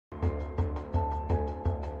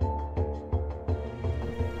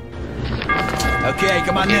Okay,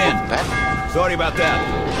 come on in. Back. Sorry about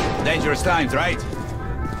that. Dangerous times, right?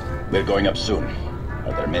 We're going up soon.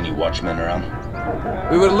 Are there many watchmen around?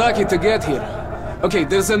 We were lucky to get here. Okay,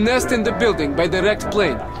 there's a nest in the building by the wrecked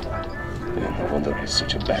plane. No wonder it's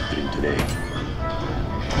such a bad dream today.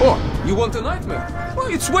 Oh, you want a nightmare? Well,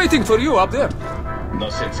 it's waiting for you up there. No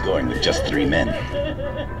sense going with just 3 men.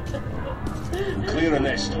 To clear a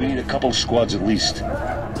nest, we need a couple squads at least. So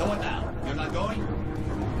what now? You're not going?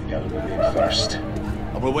 Gotta go in first.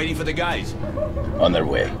 Oh, we're waiting for the guys. On their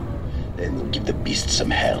way. Then we'll give the beast some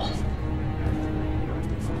hell.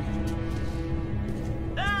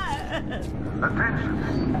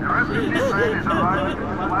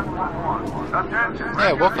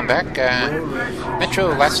 Yeah, welcome back. Metro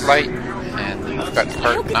last light, and we've got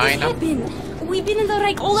part 9 up. We've been in the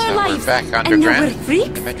Reich all our So lives. we're back underground And now we're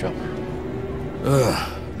freaks? in Metro.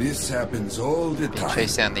 This happens all the time.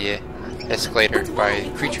 Chased down the escalator by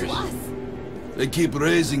creatures. They keep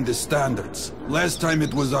raising the standards. Last time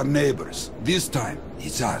it was our neighbors. This time,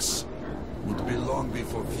 it's us. Would be long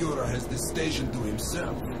before Führer has the station to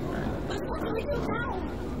himself.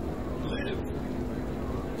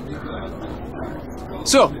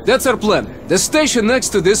 So, that's our plan. The station next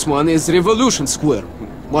to this one is Revolution Square.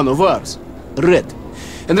 One of ours. Red.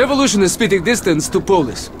 And Revolution is spitting distance to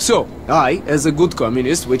Polis. So, I, as a good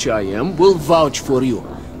communist, which I am, will vouch for you.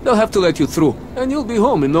 They'll have to let you through, and you'll be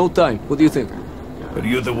home in no time. What do you think? Are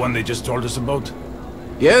you the one they just told us about?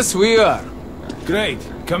 Yes, we are. Great.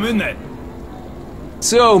 Come in then.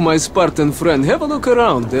 So, my Spartan friend, have a look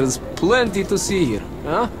around. There's plenty to see here,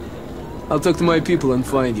 huh? I'll talk to my people and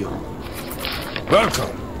find you. Welcome,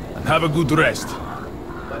 and have a good rest.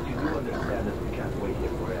 But you do understand that we can't wait here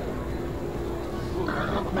forever.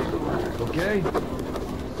 Okay?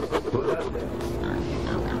 Put us there.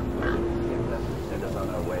 Send us on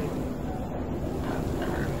our way.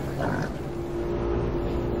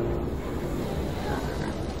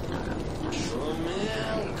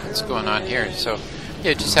 What's going on here? So,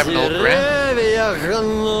 yeah, just having a look around.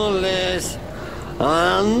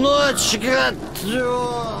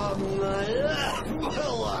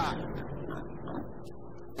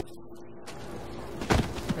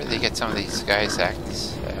 Where they get some of these guys'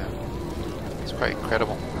 acts? It's quite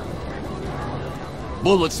incredible.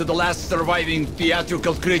 Bullets to the last surviving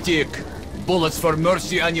theatrical critic. Bullets for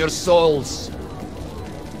mercy on your souls.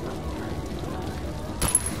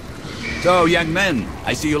 So, young men,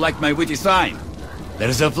 I see you like my witty sign.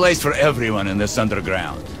 There's a place for everyone in this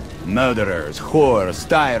underground. Murderers, whores,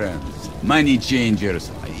 tyrants, money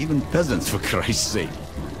changers, even peasants, for Christ's sake.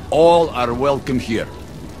 All are welcome here.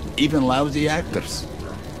 Even lousy actors.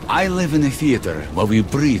 I live in a theater where we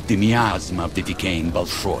breathe the miasma of the decaying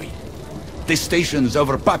Bolshoi. This station is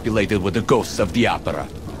overpopulated with the ghosts of the opera.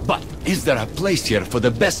 But is there a place here for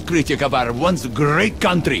the best critic of our once great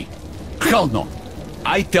country? Hell no.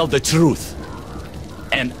 I tell the truth.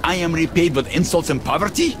 And I am repaid with insults and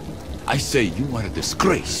poverty? I say you are a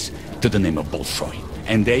disgrace to the name of Bolshoi.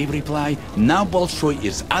 And they reply, now Bolshoi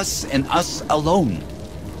is us and us alone.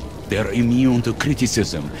 They're immune to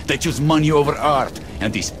criticism. They choose money over art.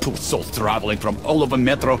 And these poor souls traveling from all over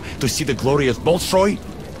Metro to see the glorious Bolshoi,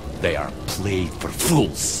 they are played for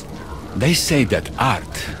fools. They say that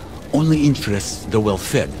art only interests the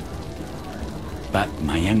well-fed. But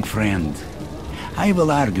my young friend, I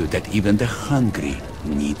will argue that even the hungry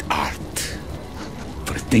need art.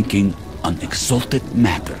 For thinking on exalted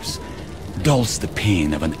matters dulls the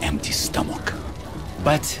pain of an empty stomach.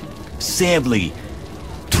 But sadly,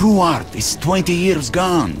 true art is 20 years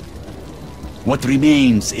gone. What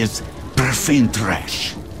remains is profane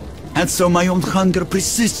trash. And so my own hunger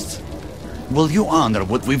persists. Will you honor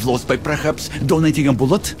what we've lost by perhaps donating a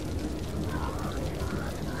bullet?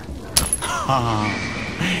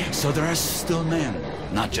 So there are still men,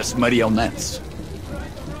 not just marionettes.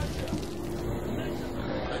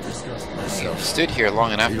 You stood here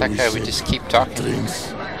long enough, that guy would just keep talking.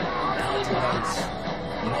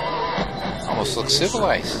 Almost looks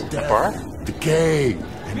civilized. A bar? Decay.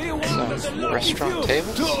 Some restaurant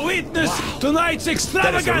tables? To witness tonight's That is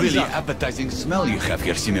extravaganza! a really appetizing smell you have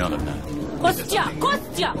here, Semyonovna. Kostya!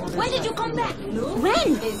 Kostya! When did you come back?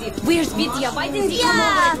 When? Where's Vitya? Why didn't he come over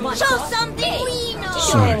at once? Show something! We know!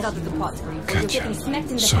 Get your hands out of the pot. You're getting smacked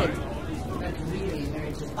in the head.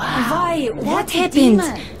 Why? What happened?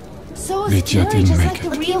 So Vitya scary, didn't just make like it.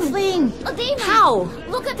 the real thing. A demon! How?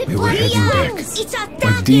 Look at it, We were heading back. It's A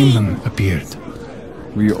attacking! demon appeared.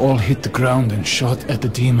 We all hit the ground and shot at the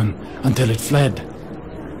demon until it fled.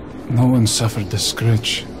 No one suffered the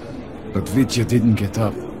scratch, but Vitya didn't get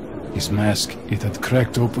up. His mask, it had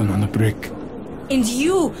cracked open on a brick. And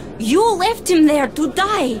you left him there to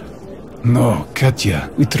die! No, Katya,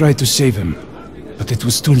 we tried to save him, but it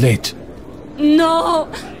was too late. No!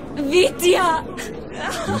 Vitya!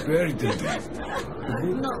 We buried him there.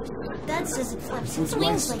 No, Dad says it flaps its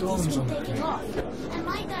wings like he's been taking off. And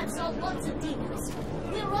my dad saw lots of demons.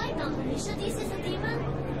 We're right now, Manisha. This is a demon.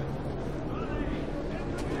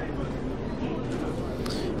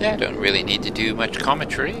 Yeah, I don't really need to do much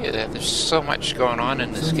commentary. There's so much going on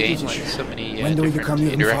in this game, like so many When do we become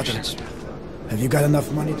different mutant interactions. fathers? Have you got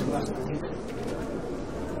enough money to last?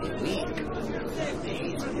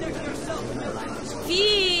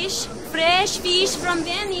 Fish! Fresh fish from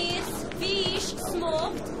Venice! Fish,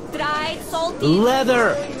 smoked, dried, salty.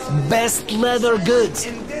 Leather! Best leather goods!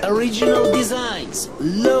 Original designs!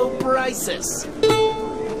 Low prices!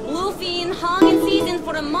 Bluefin hung in season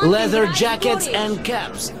for a month. Leather jackets and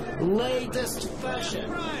caps! Latest fashion!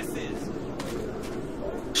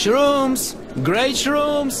 Shrooms! Great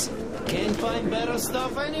shrooms! Can't find better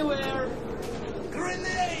stuff anywhere!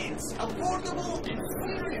 Grenades! Affordable and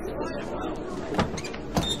serious firepower!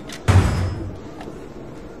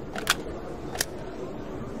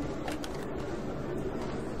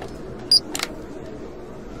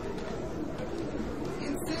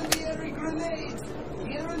 Incendiary grenades!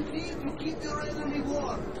 Guaranteed to keep your enemy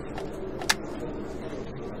warm!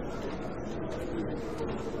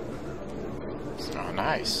 Oh,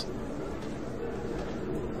 nice.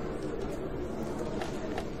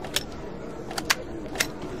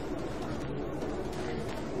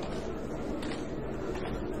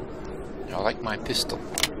 I like my pistol.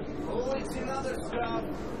 Oh, it's another scrap.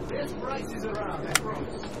 There's prices around, I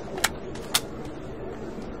promise.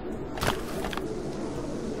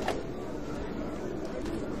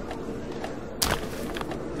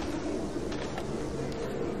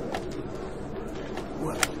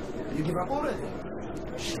 What? You give up already?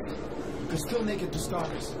 Shit. You can still make it to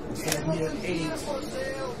Stars instead of near 8.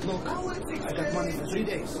 Look, I got money for 3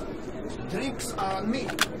 days. Drinks are on me.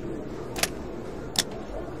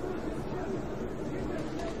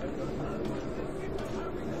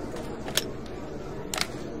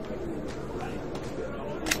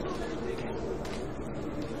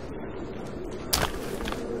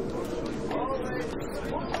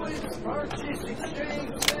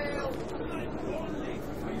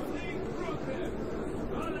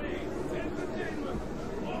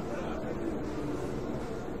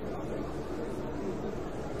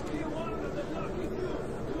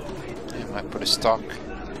 Put a stock.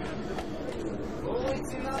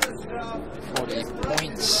 40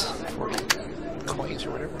 points, 40 coins or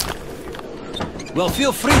whatever. Well,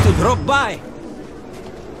 feel free to drop by.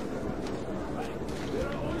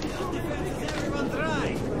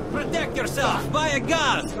 Protect yourself. Buy a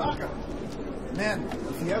gun. Man,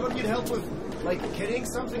 if you ever need help with, like, carrying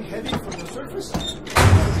something heavy from the surface, I'm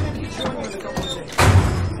gonna be showing you in a couple of days.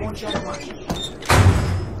 You won't show much.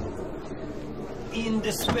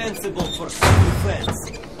 Indispensable for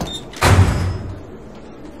self-defense.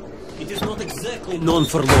 It is not exactly known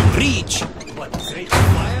for long reach, but its rate of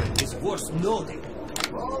fire is worth noting.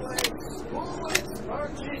 Bullets,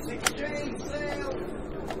 purchase, exchange, sale.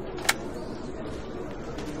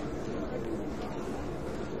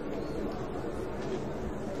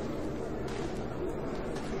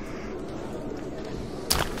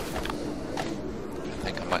 I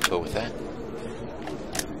think I might go with that.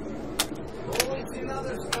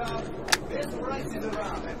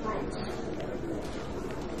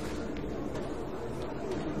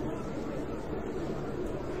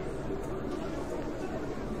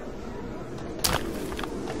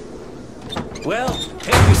 Well,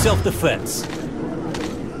 heavy self-defense.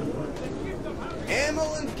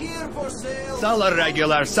 Ammo and gear for sale. Sala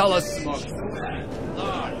regular, Sala smoke.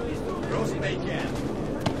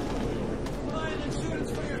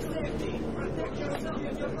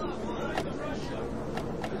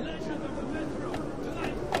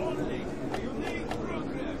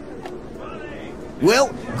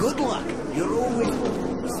 Well, good luck. You're always...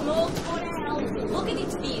 Smoked for hell. Look at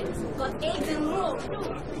its beard. Got eggs and raw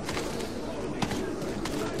too.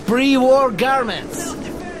 Pre-war garments.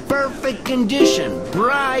 Perfect condition.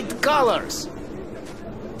 Bright colors.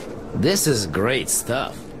 This is great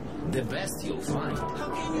stuff. The best you'll find.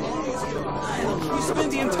 We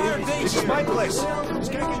spent the entire day... This is my place.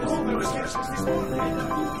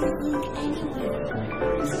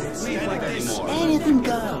 Anything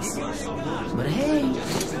goes. But hey,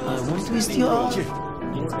 I won't twist you off.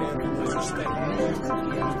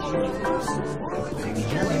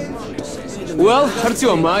 Well,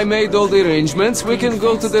 Artyom, I made all the arrangements. We can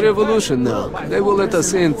go to the revolution now. They will let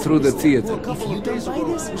us in through the theater. If you don't buy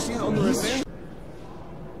this,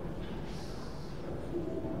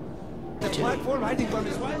 too.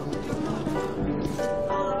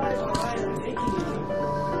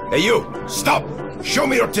 Hey you! Stop! Show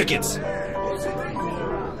me your tickets!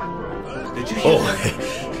 Oh,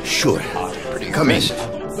 sure. Come in.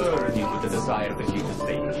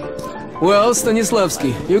 Well,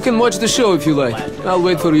 Stanislavski, you can watch the show if you like. I'll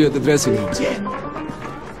wait for you at the dressing rooms. You're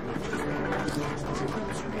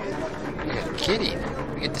kidding.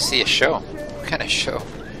 We get to see a show. What kind of show?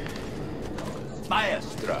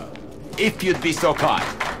 Maestro, if you'd be so kind.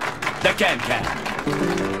 The can-can.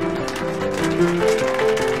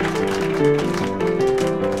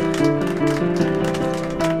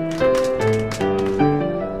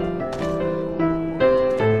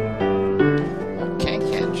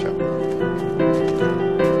 Can show.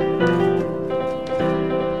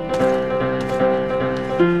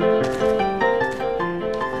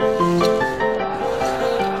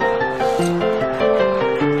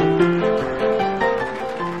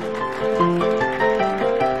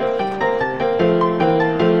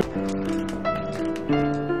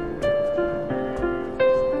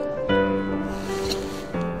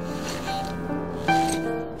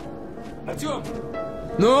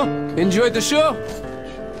 No? Enjoyed the show?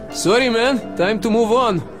 Sorry, man. Time to move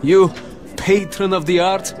on. You patron of the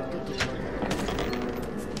art.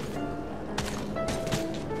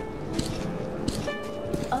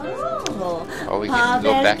 Oh, we can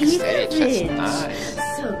go backstage. That's nice.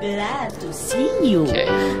 So glad to see you. Okay.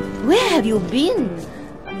 Where have you been?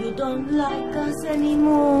 You don't like us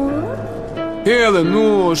anymore? Helen,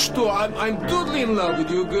 no, что? I'm totally in love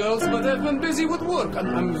with you girls, but I've been busy with work.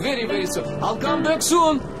 I'm very, very sorry. I'll come back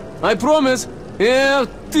soon. I promise. Yeah,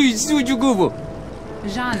 ты сучу губу.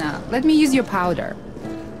 Jana, let me use your powder.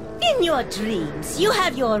 In your dreams, you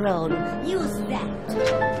have your own. Use that.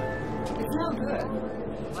 It's no good.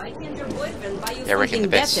 Why can't your boyfriend buy you Yeah, I reckon the something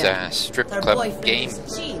best better? strip Her club boyfriend game is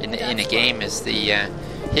cheap, in that's a game is the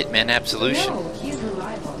Hitman Absolution. No, he's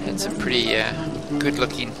reliable. And some pretty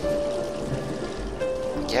good-looking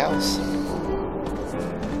gals.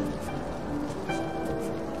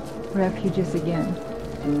 Refugees again.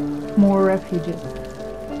 More refugees.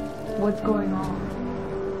 What's going on?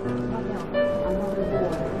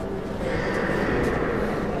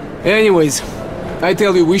 Anyways, I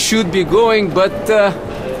tell you, we should be going, but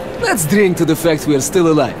let's drink to the fact we are still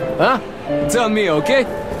alive, huh? It's on me, okay?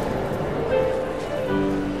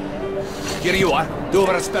 Here you are.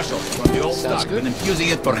 Dover special from the old stock. Been infusing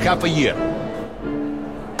it for half a year.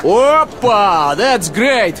 Опа! That's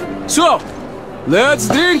great! So, let's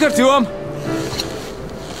drink, Artyom!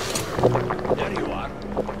 There you are.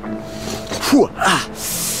 Фу!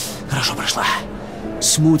 Хорошо прошла.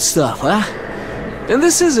 Smooth stuff, huh? And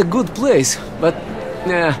this is a good place, but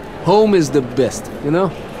home is the best, you know?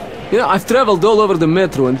 You know, I've traveled all over the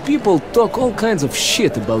metro and people talk all kinds of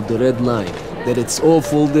shit about the Red Line. That it's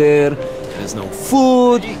awful there, there's no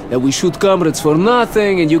food, that we shoot comrades for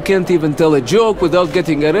nothing, and you can't even tell a joke without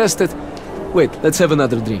getting arrested. Wait, let's have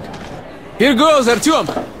another drink. Here goes, Artyom!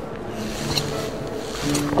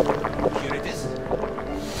 Here it is.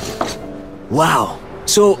 Wow.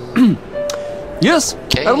 So, yes,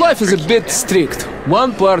 our life is a bit strict.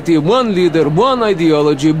 One party, one leader, one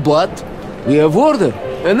ideology, but we have order.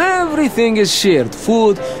 And everything is shared.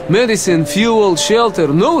 Food, medicine, fuel, shelter.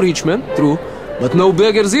 No rich men, true, but no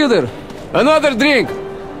beggars either. Another drink.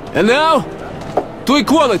 And now, to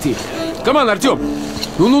equality. Come on, Artyom.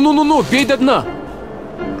 Ну, пей до дна.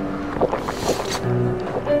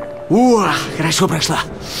 Хорошо прошла.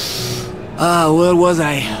 Where was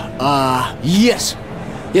I? Yes.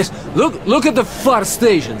 Look at the far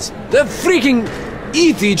stations. They freaking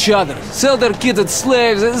eat each other, sell their kitted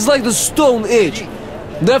slaves. It's like the Stone Age.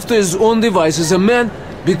 Left to his own devices, a man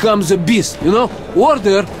becomes a beast, you know?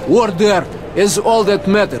 Order is all that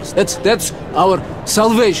matters. That's our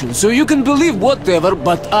salvation. So you can believe whatever,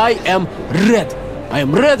 but I am red. I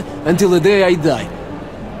am red until the day I die.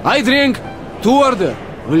 I drink to order.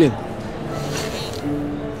 Блин.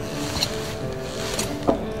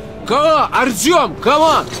 Come on, Artyom, come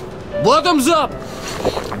on! Bottoms up!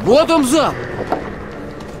 Bottoms up!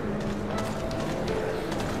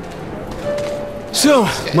 So,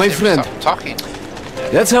 my friend,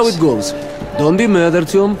 that's how it goes. Don't be mad,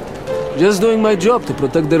 Artyom. Just doing my job to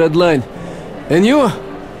protect the Red Line. And you,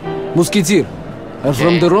 Musketeer, are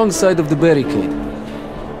from the wrong side of the barricade.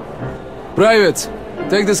 Privates,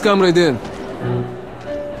 take this comrade in.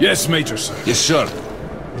 Yes, Major, sir. Yes, sir.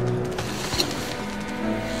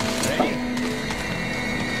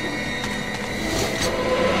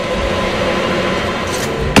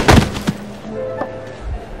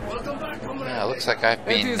 Looks like I've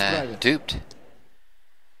been duped.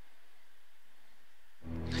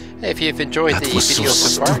 If you've enjoyed That the was video so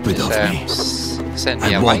so far, stupid of me. send me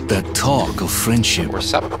I a want like that talk of friendship. or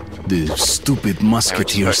sub. The stupid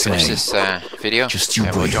musketeer Watch saying, this video, just you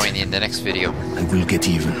and we'll wait. join you in the next video. I will get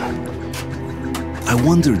even. I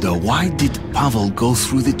wonder though, why did Pavel go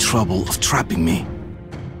through the trouble of trapping me?